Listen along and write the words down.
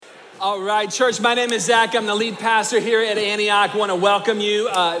All right, church, my name is Zach. I'm the lead pastor here at Antioch. I want to welcome you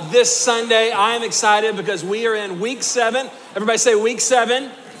this Sunday. I am excited because we are in week 7. Everybody say week 7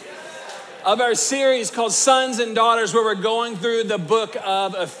 of our series called Sons and Daughters, where we're going through the book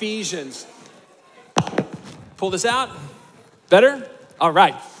of Ephesians. Pull this out. Better? All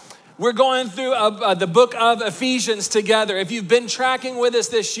right. We're going through the book of Ephesians together. If you've been tracking with us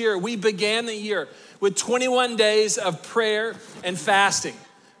this year, we began the year with 21 days of prayer and fasting,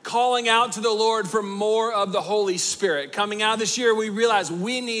 calling out to the Lord for more of the Holy Spirit. Coming out this year, we realized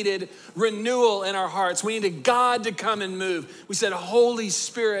we needed renewal in our hearts. We needed God to come and move. We said, Holy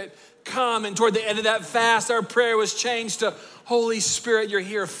Spirit, come. And toward the end of that fast, our prayer was changed to, Holy Spirit, you're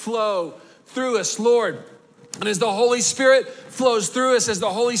here, flow through us, Lord. And as the Holy Spirit flows through us, as the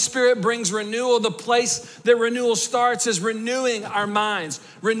Holy Spirit brings renewal, the place that renewal starts is renewing our minds,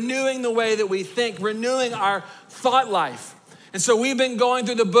 renewing the way that we think, renewing our thought life. And so we've been going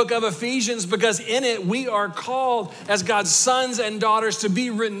through the book of Ephesians because in it we are called as God's sons and daughters to be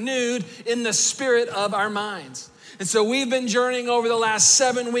renewed in the spirit of our minds. And so we've been journeying over the last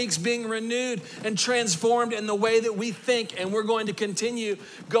 7 weeks being renewed and transformed in the way that we think, and we're going to continue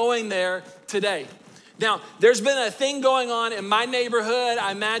going there today. Now, there's been a thing going on in my neighborhood.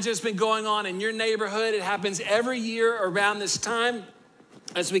 I imagine it's been going on in your neighborhood. It happens every year around this time.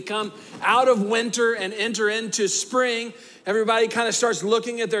 As we come out of winter and enter into spring, everybody kind of starts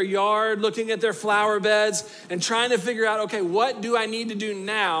looking at their yard, looking at their flower beds, and trying to figure out, okay, what do I need to do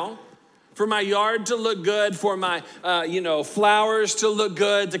now for my yard to look good, for my flowers to look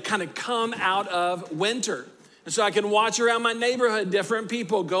good, to kind of come out of winter. And so I can watch around my neighborhood, different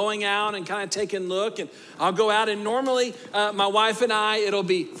people going out and kind of taking a look. And I'll go out and normally my wife and I, it'll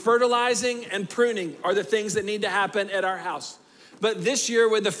be fertilizing and pruning are the things that need to happen at our house. But this year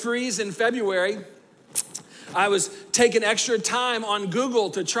with the freeze in February, I was taking extra time on Google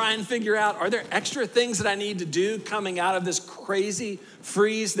to try and figure out, are there extra things that I need to do coming out of this crazy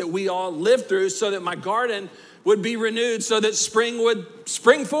freeze that we all lived through so that my garden would be renewed, so that spring would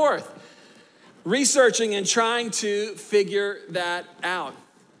spring forth? Researching and trying to figure that out.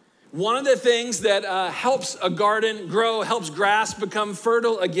 One of the things that helps a garden grow, helps grass become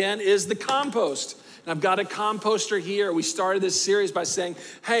fertile again, is the compost. And I've got a composter here. We started this series by saying,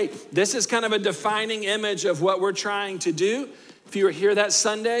 hey, this is kind of a defining image of what we're trying to do. If you were here that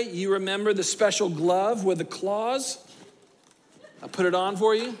Sunday, you remember the special glove with the claws. I put it on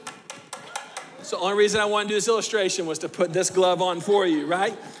for you. So the only reason I wanted to do this illustration was to put this glove on for you,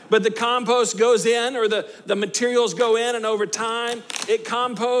 right? But the compost goes in, or the materials go in, and over time, it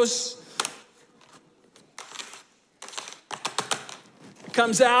composts.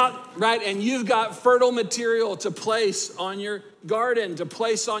 Comes out, right? And you've got fertile material to place on your garden, to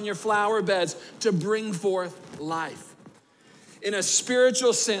place on your flower beds, to bring forth life. In a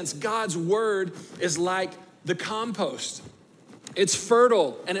spiritual sense, God's word is like the compost. It's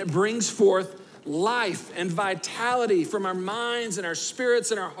fertile and it brings forth life and vitality from our minds and our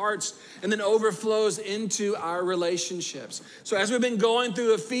spirits and our hearts, and then overflows into our relationships. So as we've been going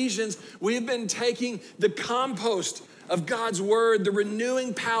through Ephesians, we've been taking the compost of God's word, the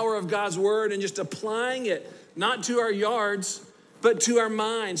renewing power of God's word, and just applying it, not to our yards, but to our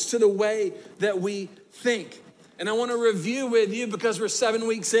minds, to the way that we think. And I want to review with you, because we're 7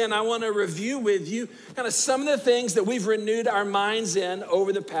 weeks in, I want to review with you kind of some of the things that we've renewed our minds in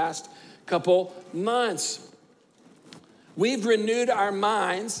over the past couple months. We've renewed our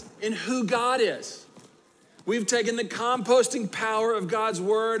minds in who God is. We've taken the composting power of God's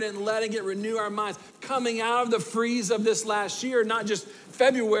word and letting it renew our minds. Coming out of the freeze of this last year, not just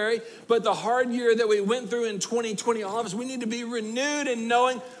February, but the hard year that we went through in 2020, all of us, we need to be renewed in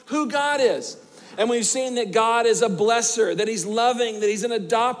knowing who God is. And we've seen that God is a blesser, that he's loving, that he's an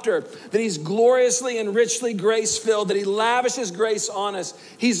adopter, that he's gloriously and richly grace-filled, that he lavishes grace on us.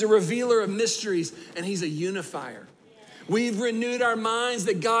 He's a revealer of mysteries, and he's a unifier. We've renewed our minds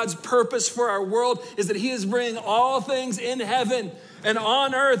that God's purpose for our world is that he is bringing all things in heaven and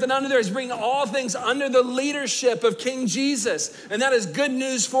on earth and under there. He's bringing all things under the leadership of King Jesus. And that is good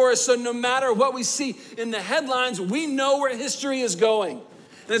news for us. So no matter what we see in the headlines, we know where history is going.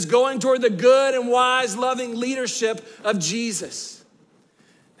 And it's going toward the good and wise, loving leadership of Jesus.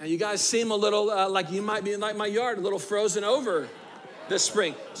 Now you guys seem a little like you might be like my yard, a little frozen over this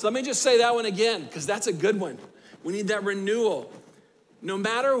spring. So let me just say that one again, because that's a good one. We need that renewal. No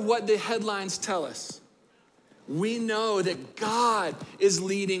matter what the headlines tell us, we know that God is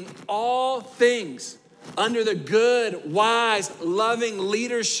leading all things under the good, wise, loving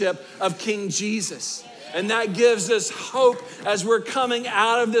leadership of King Jesus. And that gives us hope as we're coming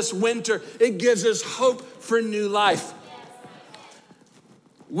out of this winter. It gives us hope for new life.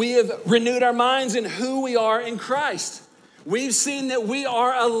 We have renewed our minds in who we are in Christ. We've seen that we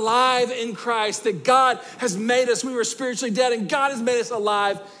are alive in Christ, that God has made us. We were spiritually dead, and God has made us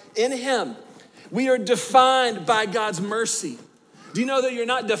alive in him. We are defined by God's mercy. Do you know that you're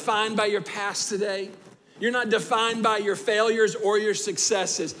not defined by your past today? You're not defined by your failures or your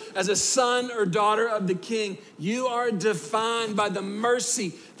successes. As a son or daughter of the King, you are defined by the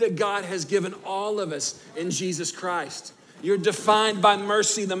mercy that God has given all of us in Jesus Christ. You're defined by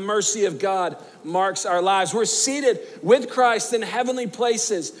mercy. The mercy of God marks our lives. We're seated with Christ in heavenly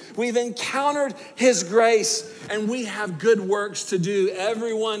places. We've encountered his grace, and we have good works to do.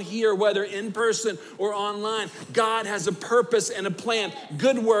 Everyone here, whether in person or online, God has a purpose and a plan.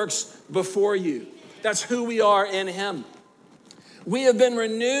 Good works before you. That's who we are in him. We have been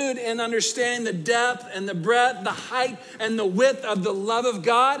renewed in understanding the depth and the breadth, the height and the width of the love of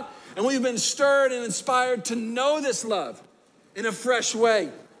God. And we've been stirred and inspired to know this love in a fresh way.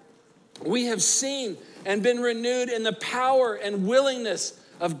 We have seen and been renewed in the power and willingness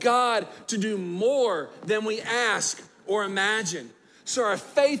of God to do more than we ask or imagine. So our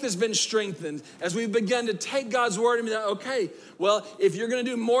faith has been strengthened as we've begun to take God's word and be like, okay, well, if you're going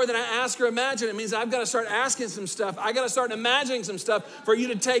to do more than I ask or imagine, it means I've got to start asking some stuff. I got to start imagining some stuff for you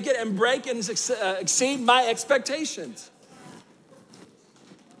to take it and break and exceed my expectations.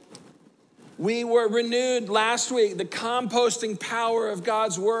 We were renewed last week, the composting power of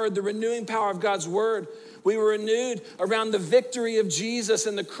God's word, the renewing power of God's word. We were renewed around the victory of Jesus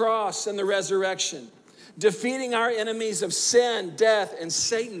and the cross and the resurrection, defeating our enemies of sin, death, and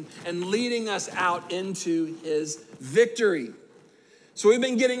Satan, and leading us out into his victory. So we've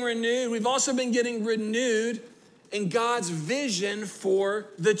been getting renewed. We've also been getting renewed in God's vision for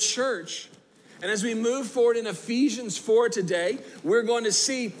the church. And as we move forward in Ephesians 4 today, we're going to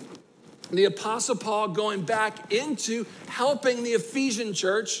see the Apostle Paul going back into helping the Ephesian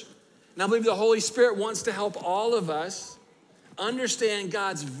church. And I believe the Holy Spirit wants to help all of us understand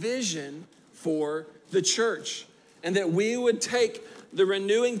God's vision for the church, and that we would take the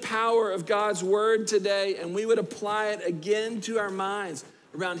renewing power of God's word today and we would apply it again to our minds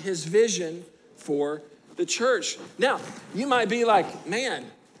around his vision for the church. Now, you might be like, man,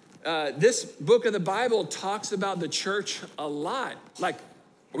 this book of the Bible talks about the church a lot. Like,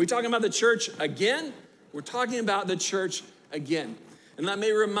 are we talking about the church again? We're talking about the church again. And let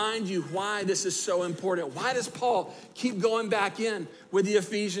me remind you why this is so important. Why does Paul keep going back in with the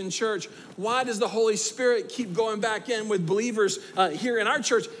Ephesian church? Why does the Holy Spirit keep going back in with believers here in our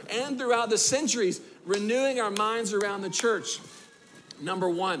church and throughout the centuries, renewing our minds around the church? Number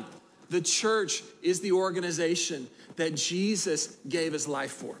one, the church is the organization that Jesus gave his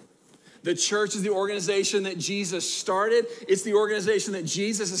life for. The church is the organization that Jesus started. It's the organization that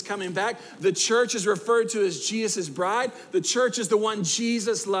Jesus is coming back. The church is referred to as Jesus' bride. The church is the one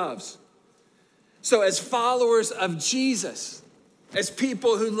Jesus loves. So as followers of Jesus, as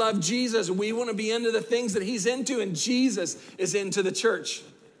people who love Jesus, we want to be into the things that he's into, and Jesus is into the church.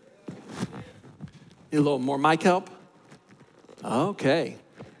 Need a little more mic help? Okay.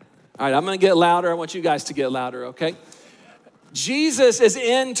 All right, I'm going to get louder. I want you guys to get louder, okay? Jesus is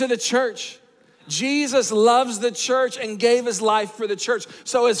into the church. Jesus loves the church and gave his life for the church.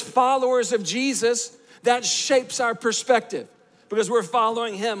 So as followers of Jesus, that shapes our perspective because we're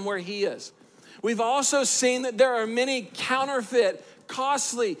following him where he is. We've also seen that there are many counterfeit,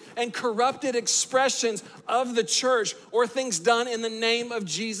 costly, and corrupted expressions of the church or things done in the name of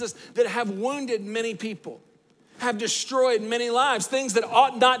Jesus that have wounded many people, have destroyed many lives, things that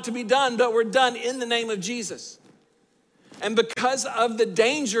ought not to be done but were done in the name of Jesus. And because of the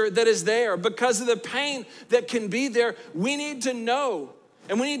danger that is there, because of the pain that can be there, we need to know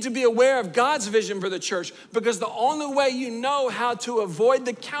and we need to be aware of God's vision for the church, because the only way you know how to avoid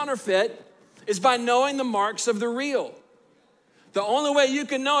the counterfeit is by knowing the marks of the real. The only way you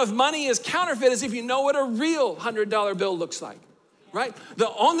can know if money is counterfeit is if you know what a real $100 bill looks like. Right? The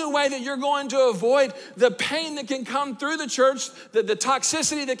only way that you're going to avoid the pain that can come through the church, the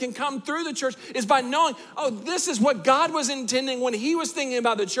toxicity that can come through the church, is by knowing, oh, this is what God was intending when he was thinking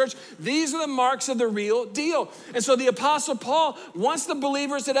about the church. These are the marks of the real deal. And so the Apostle Paul wants the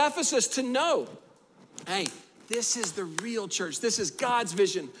believers at Ephesus to know, hey, this is the real church. This is God's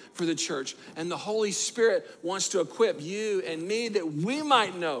vision for the church. And the Holy Spirit wants to equip you and me that we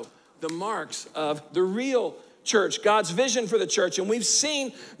might know the marks of the real church, God's vision for the church. And we've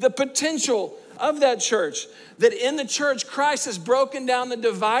seen the potential of that church, that in the church, Christ has broken down the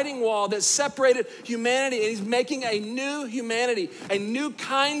dividing wall that separated humanity, and he's making a new humanity, a new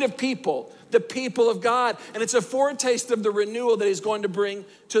kind of people, the people of God. And it's a foretaste of the renewal that he's going to bring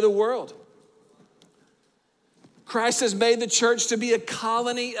to the world. Christ has made the church to be a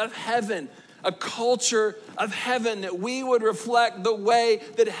colony of heaven, a culture of heaven, that we would reflect the way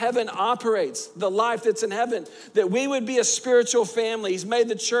that heaven operates, the life that's in heaven, that we would be a spiritual family. He's made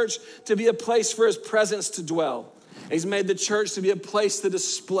the church to be a place for his presence to dwell. He's made the church to be a place to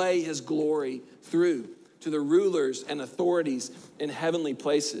display his glory through to the rulers and authorities in heavenly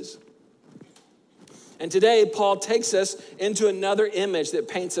places. And today, Paul takes us into another image that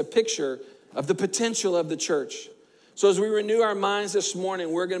paints a picture of the potential of the church. So as we renew our minds this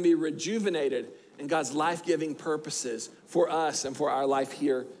morning, we're going to be rejuvenated in God's life-giving purposes for us and for our life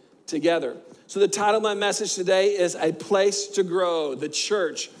here together. So the title of my message today is A Place to Grow. The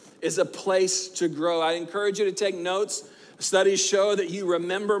church is a place to grow. I encourage you to take notes. Studies show that you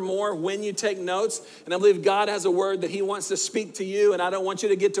remember more when you take notes. And I believe God has a word that he wants to speak to you. And I don't want you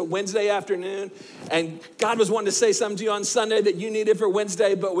to get to Wednesday afternoon and God was wanting to say something to you on Sunday that you needed for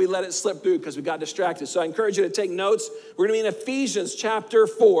Wednesday, but we let it slip through because we got distracted. So I encourage you to take notes. We're going to be in Ephesians chapter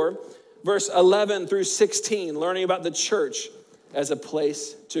 4, verse 11 through 16, learning about the church as a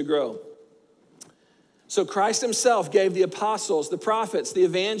place to grow. So Christ himself gave the apostles, the prophets, the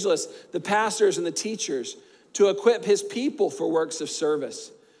evangelists, the pastors, and the teachers to equip his people for works of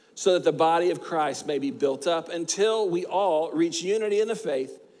service, so that the body of Christ may be built up until we all reach unity in the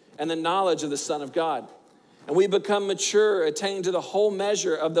faith and the knowledge of the Son of God. And we become mature, attaining to the whole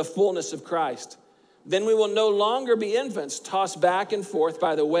measure of the fullness of Christ. Then we will no longer be infants, tossed back and forth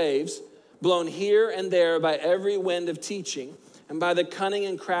by the waves, blown here and there by every wind of teaching, and by the cunning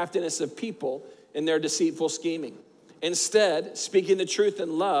and craftiness of people in their deceitful scheming. Instead, speaking the truth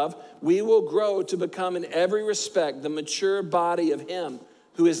in love, we will grow to become in every respect the mature body of him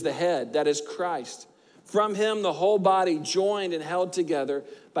who is the head, that is Christ. From him, the whole body, joined and held together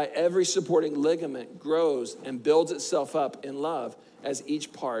by every supporting ligament, grows and builds itself up in love as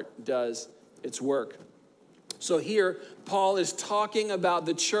each part does its work. So here, Paul is talking about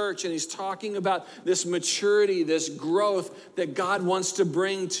the church, and he's talking about this maturity, this growth that God wants to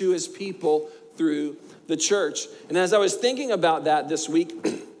bring to his people through the church. And as I was thinking about that this week,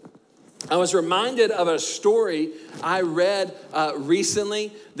 I was reminded of a story I read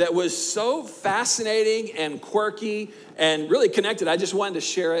recently that was so fascinating and quirky and really connected. I just wanted to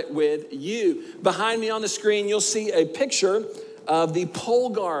share it with you. Behind me on the screen, you'll see a picture of the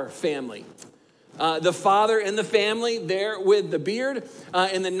Polgar family. The father in the family there with the beard.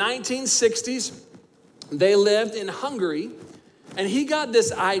 In the 1960s, they lived in Hungary, and he got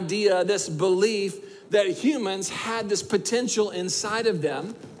this idea, this belief that humans had this potential inside of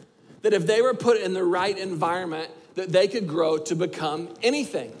them, that if they were put in the right environment, that they could grow to become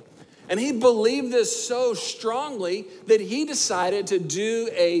anything. And he believed this so strongly that he decided to do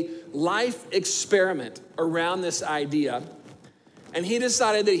a life experiment around this idea. And he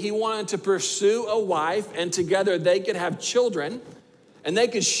decided that he wanted to pursue a wife, and together they could have children, and they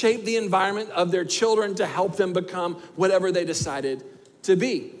could shape the environment of their children to help them become whatever they decided to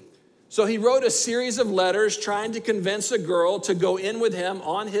be. So he wrote a series of letters trying to convince a girl to go in with him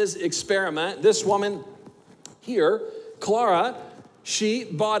on his experiment. This woman here, Clara, she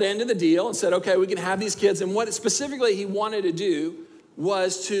bought into the deal and said, okay, we can have these kids. And what specifically he wanted to do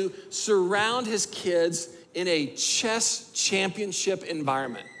was to surround his kids in a chess championship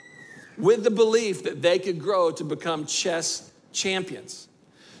environment with the belief that they could grow to become chess champions.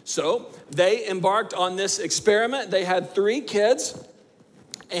 So they embarked on this experiment. They had 3 kids.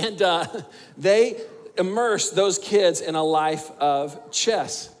 And they immersed those kids in a life of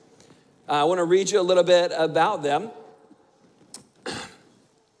chess. I want to read you a little bit about them.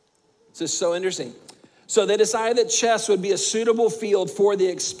 This is so interesting. So they decided that chess would be a suitable field for the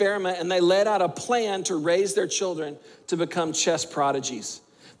experiment, and they laid out a plan to raise their children to become chess prodigies.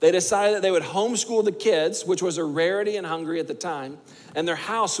 They decided that they would homeschool the kids, which was a rarity in Hungary at the time, and their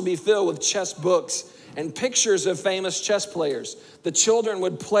house would be filled with chess books and pictures of famous chess players. The children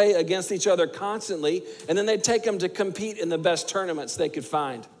would play against each other constantly, and then they'd take them to compete in the best tournaments they could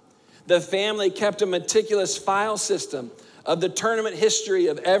find. The family kept a meticulous file system of the tournament history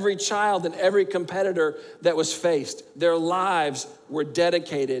of every child and every competitor that was faced. Their lives were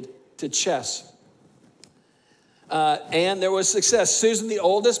dedicated to chess. And there was success. Susan, the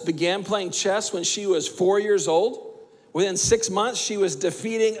oldest, began playing chess when she was 4 years old. Within 6 months, she was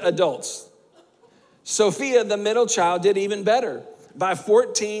defeating adults. Sophia, the middle child, did even better. By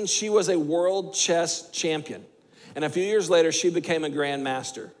 14, she was a world chess champion. And a few years later, she became a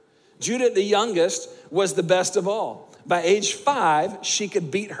grandmaster. Judith, the youngest, was the best of all. By age 5, she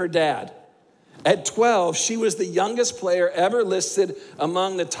could beat her dad. At 12, she was the youngest player ever listed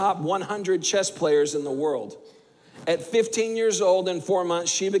among the top 100 chess players in the world. At 15 years old and 4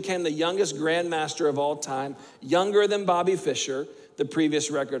 months, she became the youngest grandmaster of all time, younger than Bobby Fischer, the previous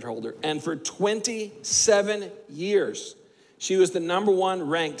record holder. And for 27 years, she was the number one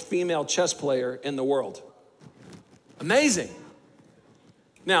ranked female chess player in the world. Amazing.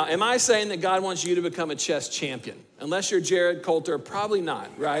 Now, am I saying that God wants you to become a chess champion? Unless you're Jared Coulter, probably not,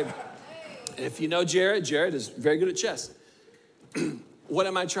 right? If you know Jared is very good at chess. What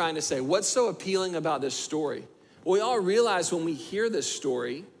am I trying to say? What's so appealing about this story? Well, we all realize when we hear this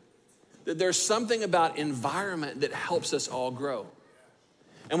story that there's something about environment that helps us all grow.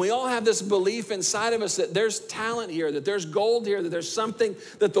 And we all have this belief inside of us that there's talent here, that there's gold here, that there's something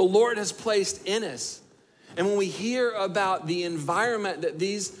that the Lord has placed in us. And when we hear about the environment that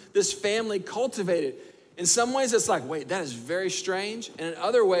this family cultivated, in some ways it's like, wait, that is very strange. And in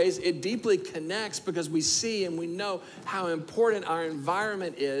other ways, it deeply connects because we see and we know how important our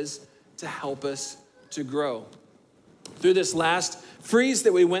environment is to help us to grow. Through this last freeze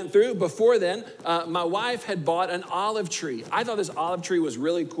that we went through, before then, my wife had bought an olive tree. I thought this olive tree was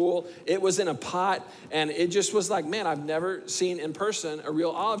really cool. It was in a pot, and it just was like, man, I've never seen in person a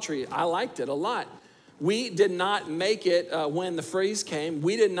real olive tree. I liked it a lot. We did not make it when the freeze came.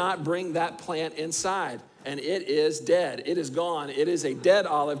 We did not bring that plant inside, and it is dead. It is gone. It is a dead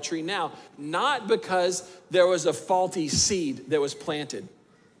olive tree now, not because there was a faulty seed that was planted,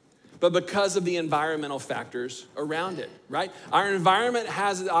 but because of the environmental factors around it, right? Our environment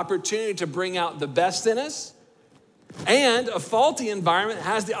has the opportunity to bring out the best in us, and a faulty environment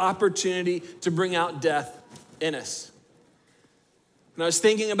has the opportunity to bring out death in us. When I was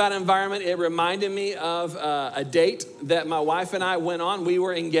thinking about environment, it reminded me of a date that my wife and I went on. We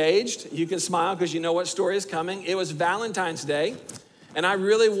were engaged. You can smile because you know what story is coming. It was Valentine's Day, and I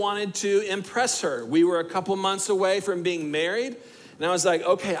really wanted to impress her. We were a couple months away from being married, and I was like,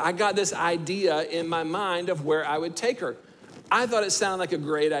 okay, I got this idea in my mind of where I would take her. I thought it sounded like a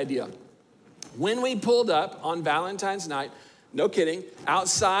great idea. When we pulled up on Valentine's night, no kidding,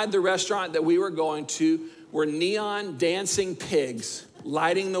 outside the restaurant that we were going to were neon dancing pigs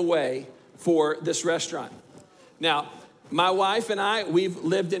lighting the way for this restaurant. Now, my wife and I, we've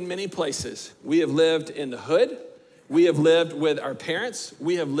lived in many places. We have lived in the hood. We have lived with our parents.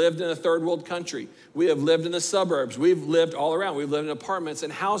 We have lived in a third world country. We have lived in the suburbs. We've lived all around. We've lived in apartments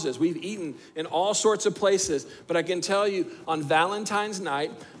and houses. We've eaten in all sorts of places. But I can tell you, on Valentine's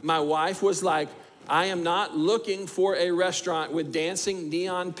night, my wife was like, I am not looking for a restaurant with dancing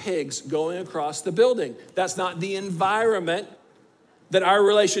neon pigs going across the building. That's not the environment that our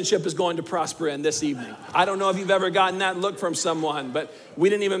relationship is going to prosper in this evening. I don't know if you've ever gotten that look from someone, but we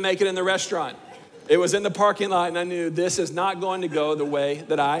didn't even make it in the restaurant. It was in the parking lot, and I knew this is not going to go the way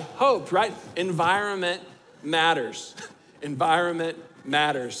that I hoped, right? Environment matters. Environment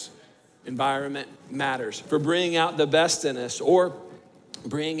matters. Environment matters for bringing out the best in us or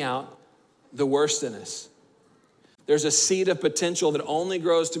bringing out the worst in us. There's a seed of potential that only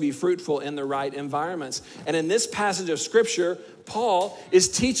grows to be fruitful in the right environments. And in this passage of scripture, Paul is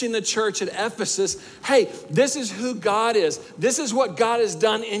teaching the church at Ephesus, hey, this is who God is. This is what God has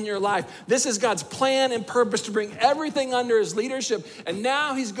done in your life. This is God's plan and purpose to bring everything under his leadership. And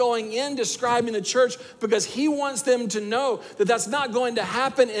now he's going in describing the church because he wants them to know that that's not going to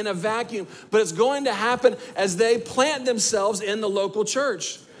happen in a vacuum, but it's going to happen as they plant themselves in the local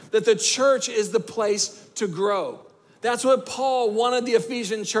church. That the church is the place to grow. That's what Paul wanted the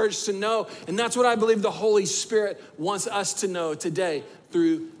Ephesian church to know, and that's what I believe the Holy Spirit wants us to know today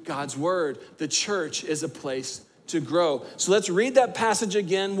through God's word. The church is a place to grow. So let's read that passage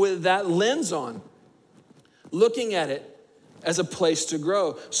again with that lens on, looking at it as a place to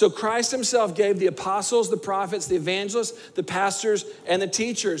grow. So Christ himself gave the apostles, the prophets, the evangelists, the pastors, and the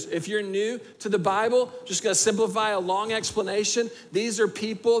teachers. If you're new to the Bible, just going to simplify a long explanation. These are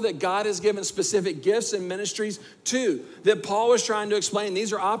people that God has given specific gifts and ministries to, that Paul was trying to explain.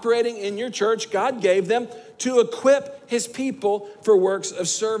 These are operating in your church. God gave them to equip his people for works of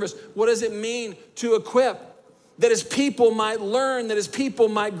service. What does it mean to equip? That his people might learn, that his people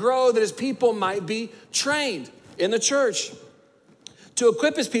might grow, that his people might be trained in the church. To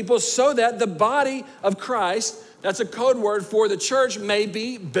equip his people so that the body of Christ, that's a code word for the church, may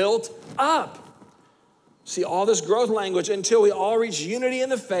be built up. See, all this growth language until we all reach unity in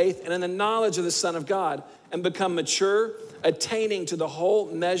the faith and in the knowledge of the Son of God and become mature, attaining to the whole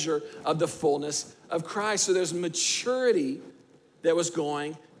measure of the fullness of Christ. So there's maturity that was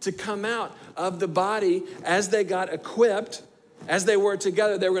going to come out of the body as they got equipped, as they were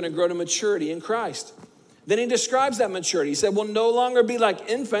together, they were going to grow to maturity in Christ. Then he describes that maturity. He said, we'll no longer be like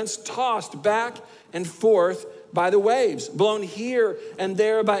infants tossed back and forth by the waves, blown here and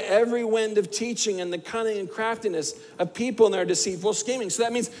there by every wind of teaching and the cunning and craftiness of people and their deceitful scheming. So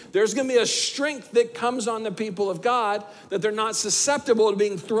that means there's going to be a strength that comes on the people of God, that they're not susceptible to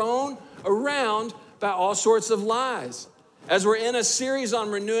being thrown around by all sorts of lies. As we're in a series on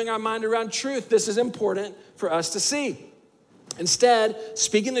renewing our mind around truth, this is important for us to see. Instead,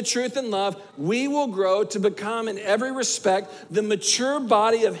 speaking the truth in love, we will grow to become in every respect the mature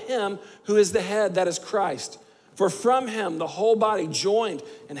body of him who is the head, that is Christ. For from him, the whole body, joined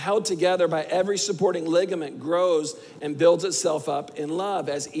and held together by every supporting ligament, grows and builds itself up in love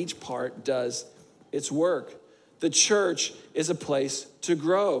as each part does its work. The church is a place to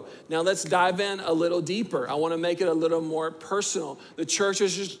grow. Now let's dive in a little deeper. I want to make it a little more personal. The church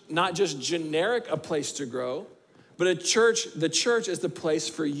is not just generic a place to grow, but the church is the place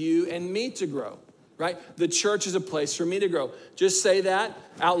for you and me to grow, right? The church is a place for me to grow. Just say that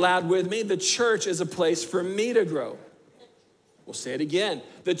out loud with me. The church is a place for me to grow. We'll say it again.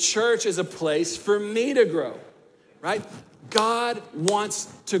 The church is a place for me to grow, right? God wants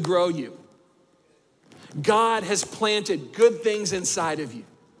to grow you. God has planted good things inside of you,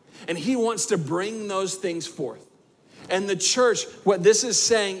 and he wants to bring those things forth. And the church, what this is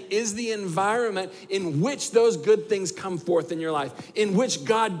saying, is the environment in which those good things come forth in your life, in which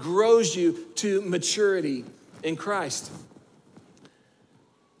God grows you to maturity in Christ.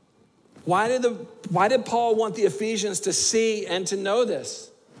 Why did Paul want the Ephesians to see and to know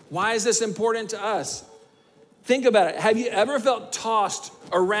this? Why is this important to us? Think about it. Have you ever felt tossed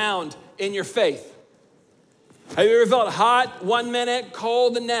around in your faith? Have you ever felt hot one minute,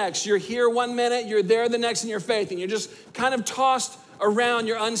 cold the next? You're here one minute, you're there the next in your faith, and you're just kind of tossed around,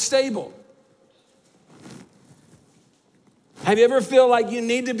 you're unstable. Have you ever feel like you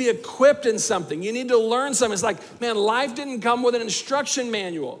need to be equipped in something? You need to learn something. It's like, man, life didn't come with an instruction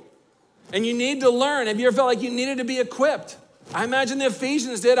manual, and you need to learn. Have you ever felt like you needed to be equipped? I imagine the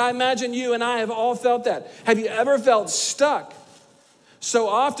Ephesians did. I imagine you and I have all felt that. Have you ever felt stuck? So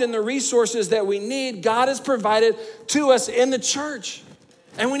often the resources that we need, God has provided to us in the church,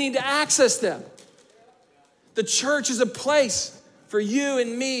 and we need to access them. The church is a place for you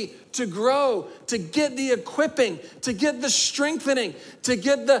and me to grow, to get the equipping, to get the strengthening, to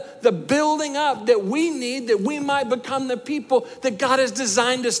get the building up that we need, that we might become the people that God has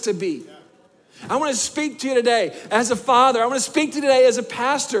designed us to be. I want to speak to you today as a father. I want to speak to you today as a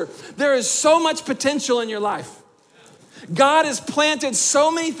pastor. There is so much potential in your life. God has planted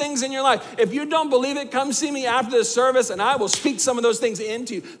so many things in your life. If you don't believe it, come see me after the service and I will speak some of those things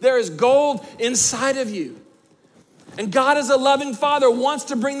into you. There is gold inside of you. And God, as a loving father, wants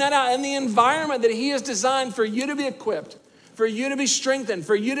to bring that out in the environment that he has designed for you to be equipped, for you to be strengthened,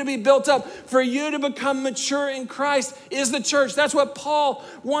 for you to be built up, for you to become mature in Christ is the church. That's what Paul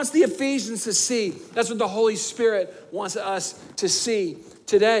wants the Ephesians to see. That's what the Holy Spirit wants us to see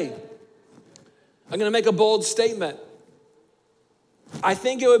today. I'm going to make a bold statement. I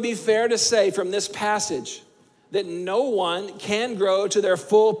think it would be fair to say from this passage that no one can grow to their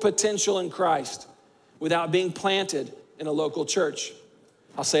full potential in Christ without being planted in a local church.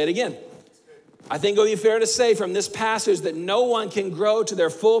 I'll say it again. I think it would be fair to say from this passage that no one can grow to their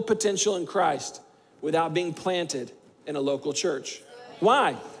full potential in Christ without being planted in a local church.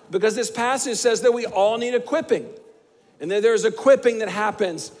 Why? Because this passage says that we all need equipping, and that there's equipping that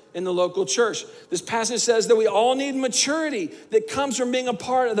happens in the local church. This passage says that we all need maturity that comes from being a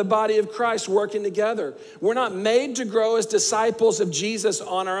part of the body of Christ working together. We're not made to grow as disciples of Jesus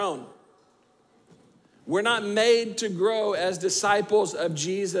on our own. We're not made to grow as disciples of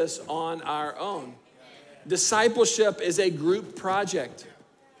Jesus on our own. Discipleship is a group project.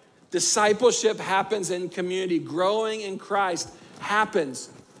 Discipleship happens in community. Growing in Christ happens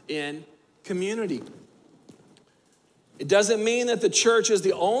in community. It doesn't mean that the church is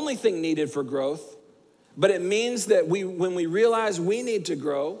the only thing needed for growth, but it means that when we realize we need to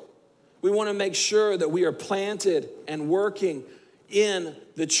grow, we want to make sure that we are planted and working in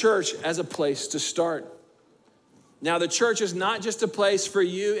the church as a place to start. Now, the church is not just a place for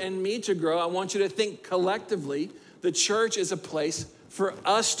you and me to grow. I want you to think collectively. The church is a place for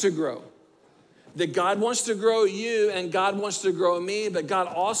us to grow. That God wants to grow you and God wants to grow me, but God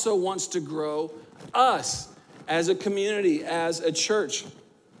also wants to grow us as a community, as a church.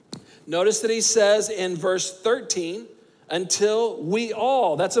 Notice that he says in verse 13, until we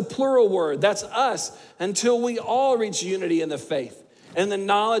all, that's a plural word, that's us, until we all reach unity in the faith and the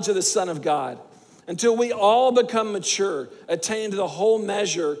knowledge of the Son of God, until we all become mature, attaining to the whole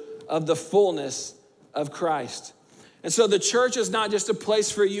measure of the fullness of Christ. And so the church is not just a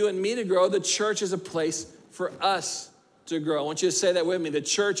place for you and me to grow, the church is a place for us to grow. I want you to say that with me. The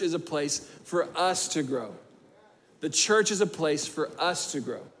church is a place for us to grow. The church is a place for us to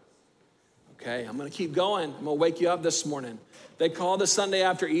grow. Okay, I'm gonna keep going. I'm gonna wake you up this morning. They call the Sunday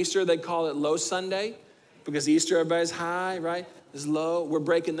after Easter, they call it Low Sunday because Easter, everybody's high, right? It's low. We're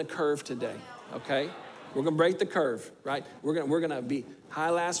breaking the curve today, okay? We're gonna break the curve, right? We're gonna be high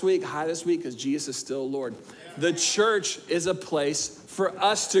last week, high this week because Jesus is still Lord. The church is a place for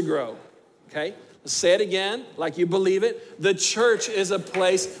us to grow, okay? Let's say it again like you believe it. The church is a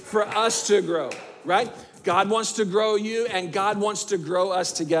place for us to grow, right? God wants to grow you and God wants to grow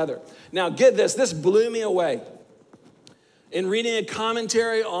us together. Now get this blew me away. In reading a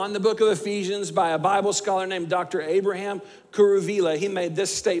commentary on the book of Ephesians by a Bible scholar named Dr. Abraham Kuruvilla, he made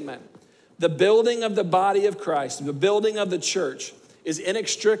this statement. The building of the body of Christ, the building of the church, is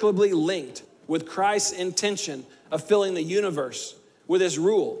inextricably linked with Christ's intention of filling the universe with his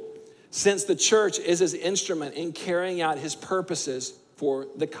rule, since the church is his instrument in carrying out his purposes for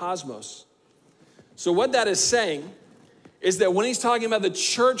the cosmos. So what that is saying is that when he's talking about the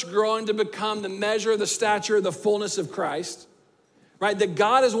church growing to become the measure, the stature, the fullness of Christ, right? That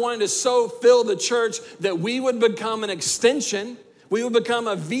God is wanting to so fill the church that we would become an extension, we would become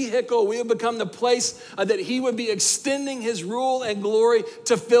a vehicle, we would become the place that he would be extending his rule and glory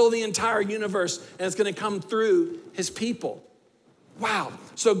to fill the entire universe, and it's gonna come through his people. Wow,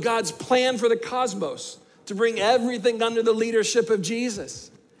 so God's plan for the cosmos to bring everything under the leadership of Jesus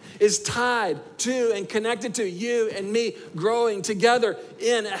is tied to and connected to you and me growing together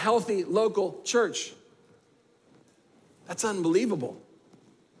in a healthy local church. That's unbelievable.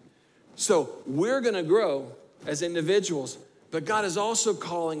 So we're gonna grow as individuals, but God is also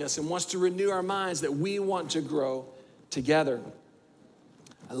calling us and wants to renew our minds that we want to grow together.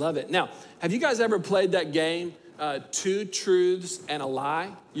 I love it. Now, have you guys ever played that game, Two Truths and a Lie?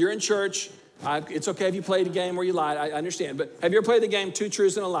 You're in church. It's okay if you played a game where you lied, I understand. But have you ever played the game Two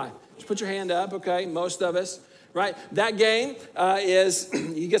Truths and a Lie? Just put your hand up, okay? Most of us, right? That game is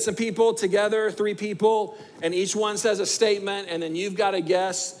you get some people together, 3 people, and each one says a statement, and then you've got to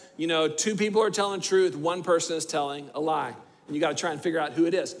guess, 2 people are telling the truth, 1 person is telling a lie. And you got to try and figure out who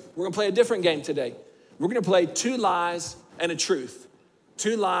it is. We're going to play a different game today. We're going to play 2 lies and a truth.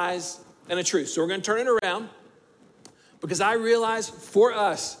 2 lies and a truth. So we're going to turn it around. Because I realize for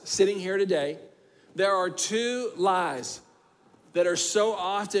us sitting here today, there are 2 lies that are so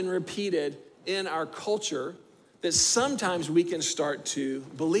often repeated in our culture that sometimes we can start to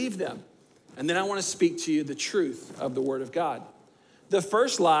believe them. And then I want to speak to you the truth of the Word of God. The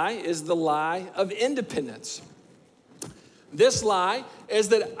first lie is the lie of independence. This lie is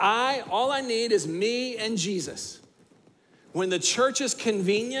that all I need is me and Jesus. When the church is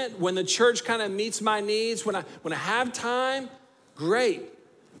convenient, when the church kind of meets my needs, when I have time, great.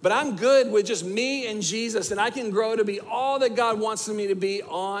 But I'm good with just me and Jesus, and I can grow to be all that God wants me to be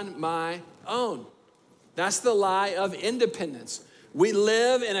on my own. That's the lie of independence. We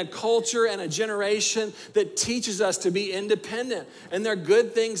live in a culture and a generation that teaches us to be independent, and there are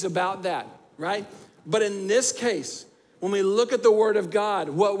good things about that, right? But in this case, when we look at the Word of God,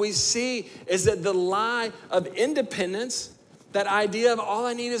 what we see is that the lie of independence, that idea of all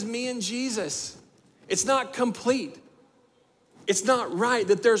I need is me and Jesus, it's not complete. It's not right,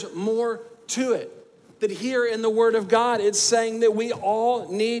 that there's more to it. That here in the Word of God, it's saying that we all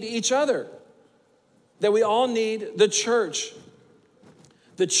need each other. That we all need the church.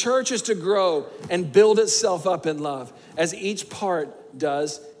 The church is to grow and build itself up in love as each part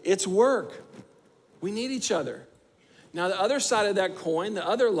does its work. We need each other. Now, the other side of that coin, the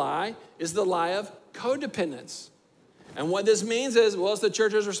other lie, is the lie of codependence. And what this means is, well, it's the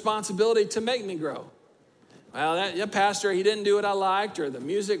church's responsibility to make me grow. Well, pastor, he didn't do what I liked, or the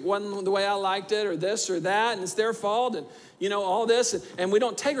music wasn't the way I liked it, or this or that, and it's their fault, and all this, and we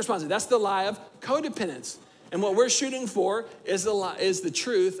don't take responsibility. That's the lie of codependence. And what we're shooting for is the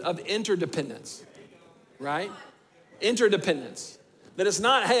truth of interdependence, right? Interdependence. That it's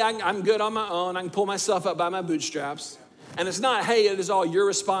not, hey, I'm good on my own, I can pull myself up by my bootstraps. And it's not, hey, it is all your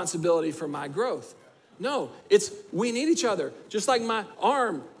responsibility for my growth. No, it's we need each other. Just like my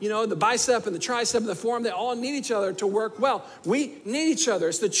arm, the bicep and the tricep and the forearm, they all need each other to work well. We need each other.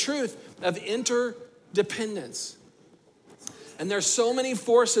 It's the truth of interdependence. And there's so many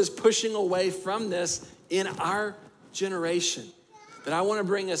forces pushing away from this in our generation that I want to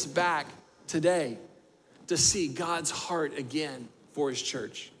bring us back today to see God's heart again for his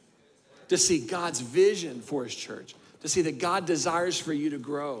church, to see God's vision for his church, to see that God desires for you to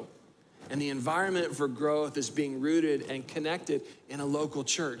grow. And the environment for growth is being rooted and connected in a local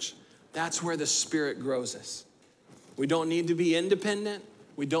church. That's where the Spirit grows us. We don't need to be independent.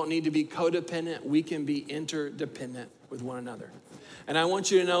 We don't need to be codependent. We can be interdependent with one another. And I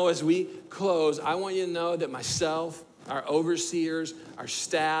want you to know as we close, I want you to know that myself, our overseers, our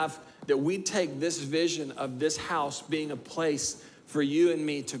staff, that we take this vision of this house being a place for you and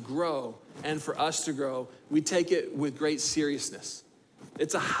me to grow and for us to grow. We take it with great seriousness.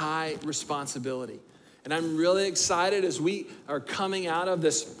 It's a high responsibility. And I'm really excited as we are coming out of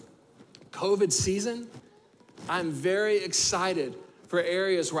this COVID season. I'm very excited for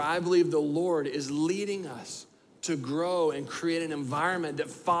areas where I believe the Lord is leading us to grow and create an environment that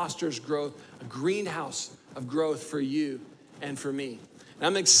fosters growth, a greenhouse of growth for you and for me. And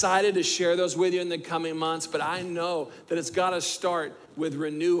I'm excited to share those with you in the coming months, but I know that it's got to start with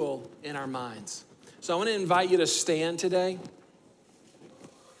renewal in our minds. So I want to invite you to stand today.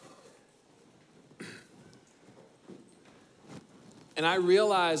 And I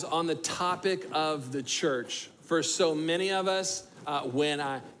realize on the topic of the church, for so many of us, when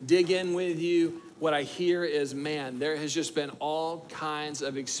I dig in with you, what I hear is, man, there has just been all kinds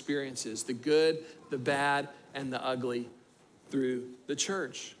of experiences, the good, the bad, and the ugly through the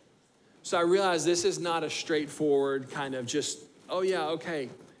church. So I realize this is not a straightforward kind of just, oh yeah, okay,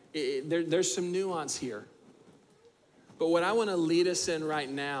 there's some nuance here. But what I want to lead us in right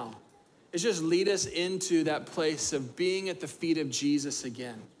now is just lead us into that place of being at the feet of Jesus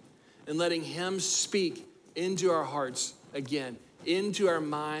again and letting him speak into our hearts again, into our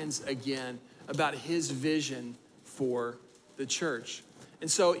minds again about his vision for the church.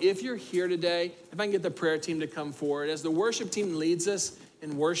 And so if you're here today, if I can get the prayer team to come forward, as the worship team leads us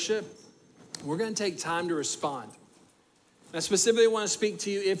in worship, we're going to take time to respond. And I specifically want to speak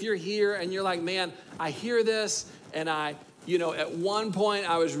to you if you're here and you're like, man, I hear this and at one point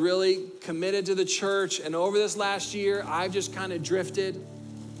I was really committed to the church, and over this last year, I've just kind of drifted.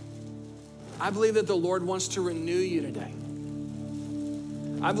 I believe that the Lord wants to renew you today.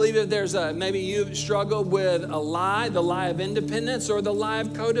 I believe that there's maybe you've struggled with the lie of independence or the lie of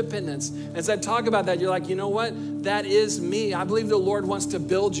codependence. As I talk about that, you're like, you know what? That is me. I believe the Lord wants to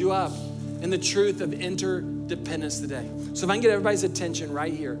build you up in the truth of interdependence today. So if I can get everybody's attention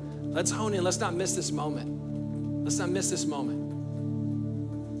right here, let's hone in. Let's not miss this moment. Let's not miss this moment.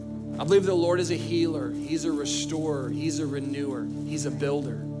 I believe the Lord is a healer. He's a restorer. He's a renewer. He's a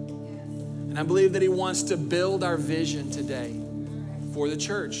builder. And I believe that he wants to build our vision today for the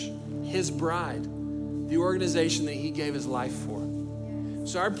church, his bride, the organization that he gave his life for.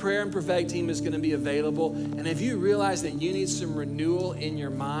 So our prayer and prophetic team is going to be available. And if you realize that you need some renewal in your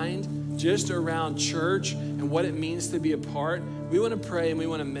mind just around church and what it means to be a part, we want to pray and we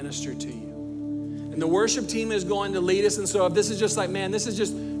want to minister to you. And the worship team is going to lead us. And so if this is just like, man, this is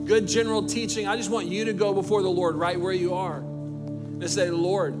just good general teaching, I just want you to go before the Lord right where you are and say,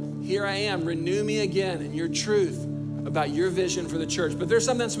 Lord, here I am. Renew me again in your truth about your vision for the church. But there's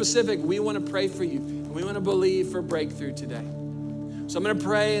something specific. We want to pray for you. And we want to believe for breakthrough today. So I'm going to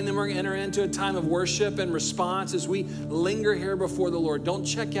pray, and then we're going to enter into a time of worship and response as we linger here before the Lord. Don't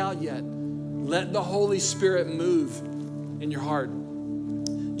check out yet. Let the Holy Spirit move in your heart.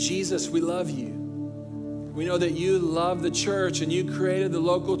 Jesus, we love you. We know that you love the church and you created the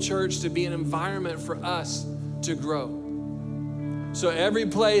local church to be an environment for us to grow. So every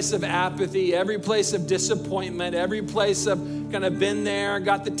place of apathy, every place of disappointment, every place of kind of been there,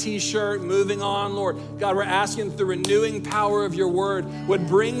 got the t-shirt, moving on, Lord, God, we're asking that the renewing power of your word would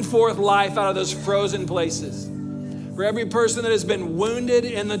bring forth life out of those frozen places. For every person that has been wounded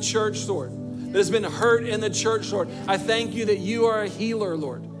in the church, Lord, that has been hurt in the church, Lord, I thank you that you are a healer,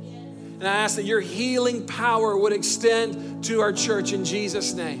 Lord. And I ask that your healing power would extend to our church in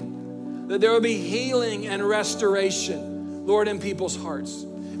Jesus' name. That there would be healing and restoration, Lord, in people's hearts.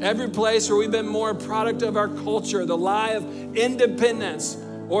 Every place where we've been more a product of our culture, the lie of independence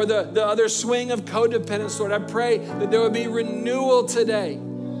or the other swing of codependence, Lord, I pray that there would be renewal today.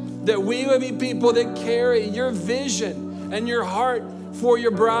 That we would be people that carry your vision and your heart for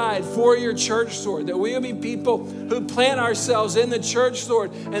your bride, for your church, Lord. That we will be people who plant ourselves in the church,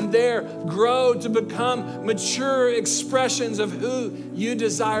 Lord, and there grow to become mature expressions of who you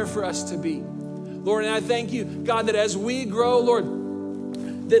desire for us to be. Lord, and I thank you, God, that as we grow,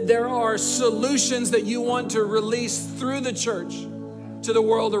 Lord, that there are solutions that you want to release through the church to the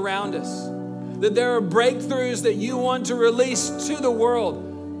world around us. That there are breakthroughs that you want to release to the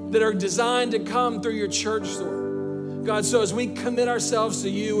world that are designed to come through your church, Lord. God, so as we commit ourselves to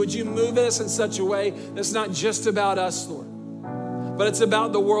you, would you move us in such a way that's not just about us, Lord, but it's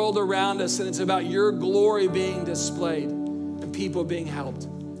about the world around us, and it's about your glory being displayed and people being helped.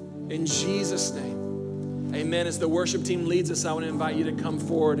 In Jesus' name, amen. As the worship team leads us, I want to invite you to come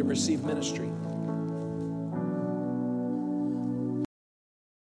forward and receive ministry.